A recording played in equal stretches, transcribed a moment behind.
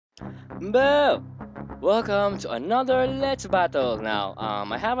Boo! Welcome to another Let's Battle. Now,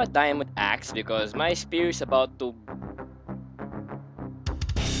 I have a diamond axe because my spear is about to.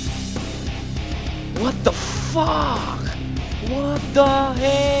 What the fuck? What the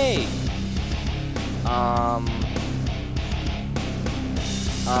hey? Um.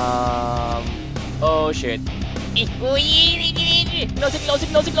 Um. Oh shit. Close it, close it, close it,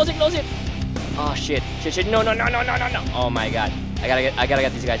 close it, close it. Oh shit. Shit, shit. No, no, no, no, no, no, no. Oh my god. I gotta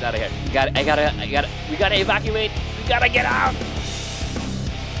get these guys out of here. We gotta evacuate. We gotta get out.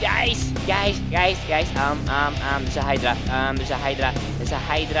 Guys. There's a Hydra. There's a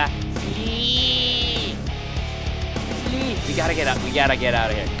Hydra. Flee. Flee. We gotta get out. We gotta get out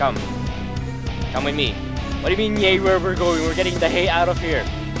of here. Come with me. What do you mean, yay, where we're going? We're getting the hay out of here.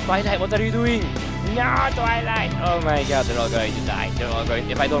 Twilight, what are you doing? No, Twilight! Oh my god, they're all going to die. They're all going.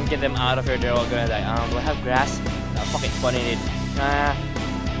 If I don't get them out of here, they're all gonna die. Do I have grass? I'm fucking spawning it. Can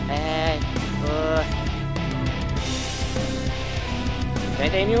I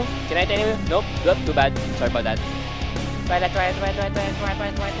tame you? Can I tame you? Nope. Nope. Too bad. Sorry about that. Twilight.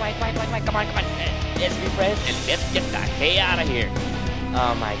 Come on. Let's be friends and let's get the hay out of here.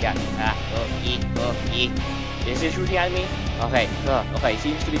 Oh my god. Is it shooting at me? Okay. Okay.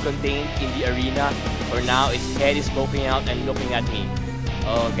 Seems to be contained in the arena. For now, its head is poking out and looking at me.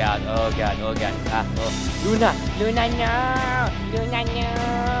 Oh god. Luna, no! Luna, no!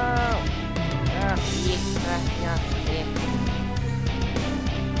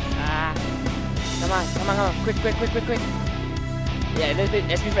 Come on. Quick. Yeah,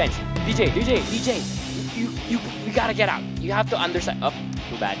 let's be friends. DJ. We gotta get out. You have to understand. Oh,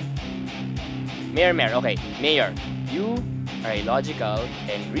 too bad. Mayor. Okay, Mayor. You are a logical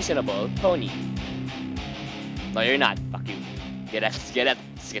and reasonable pony. No, you're not. Fuck you. Let's get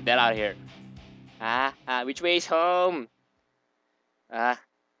that out of here. Which way is home? I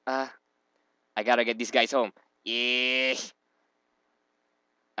gotta get these guys home. Yeah.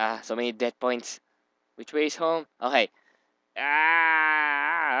 So many dead points. Which way is home? Okay.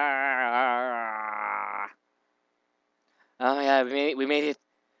 Oh yeah, we made it.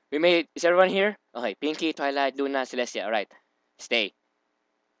 We made it. Is everyone here? Okay, Pinky, Twilight, Luna, Celestia. Alright. Stay.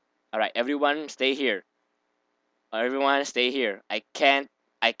 Alright, everyone stay here. Everyone stay here. I can't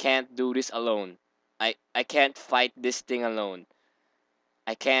do this alone. I can't fight this thing alone.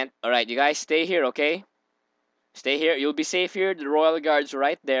 I can't. Alright, you guys stay here, okay? Stay here. You'll be safe here. The royal guard's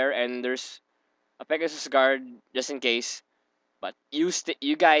right there, and there's a Pegasus guard just in case. But you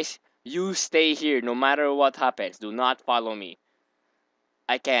guys, you stay here no matter what happens. Do not follow me.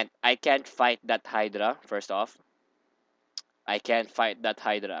 I can't fight that Hydra, first off. I can't fight that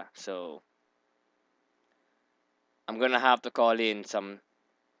Hydra, so I'm gonna have to call in some.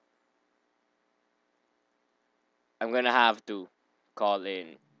 I'm gonna have to call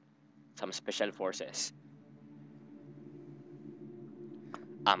in some special forces.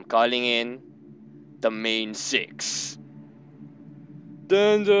 I'm calling in the main six.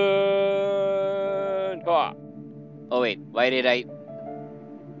 Dun dun! Oh wait, why did I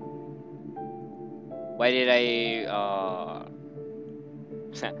why did I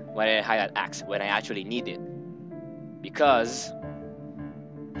hide that axe when I actually need it? Because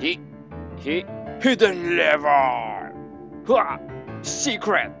hidden lever.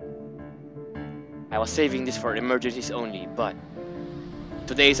 Secret. I was saving this for emergencies only, but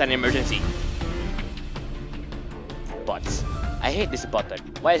today is an emergency. But I hate this button.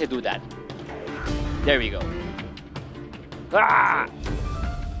 Why does it do that? There we go.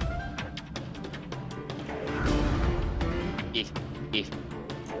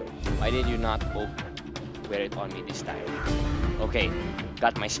 Why did you not wear it on me this time? Okay,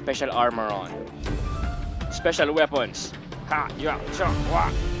 got my special armor on. Special weapons.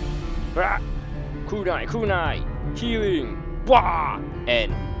 Kunai. Healing.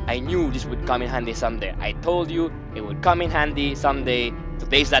 And I knew this would come in handy someday. I told you it would come in handy someday.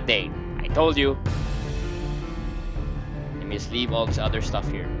 Today's that day. I told you. Let me just leave all this other stuff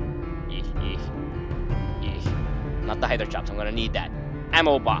here. Not the Hydra chops. I'm gonna need that.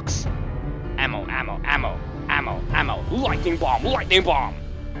 Ammo box. Ammo. Lightning bomb.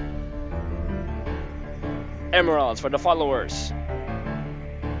 Emeralds for the followers.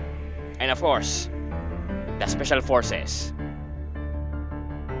 And of course, the special forces.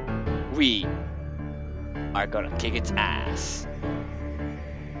 We are gonna kick its ass.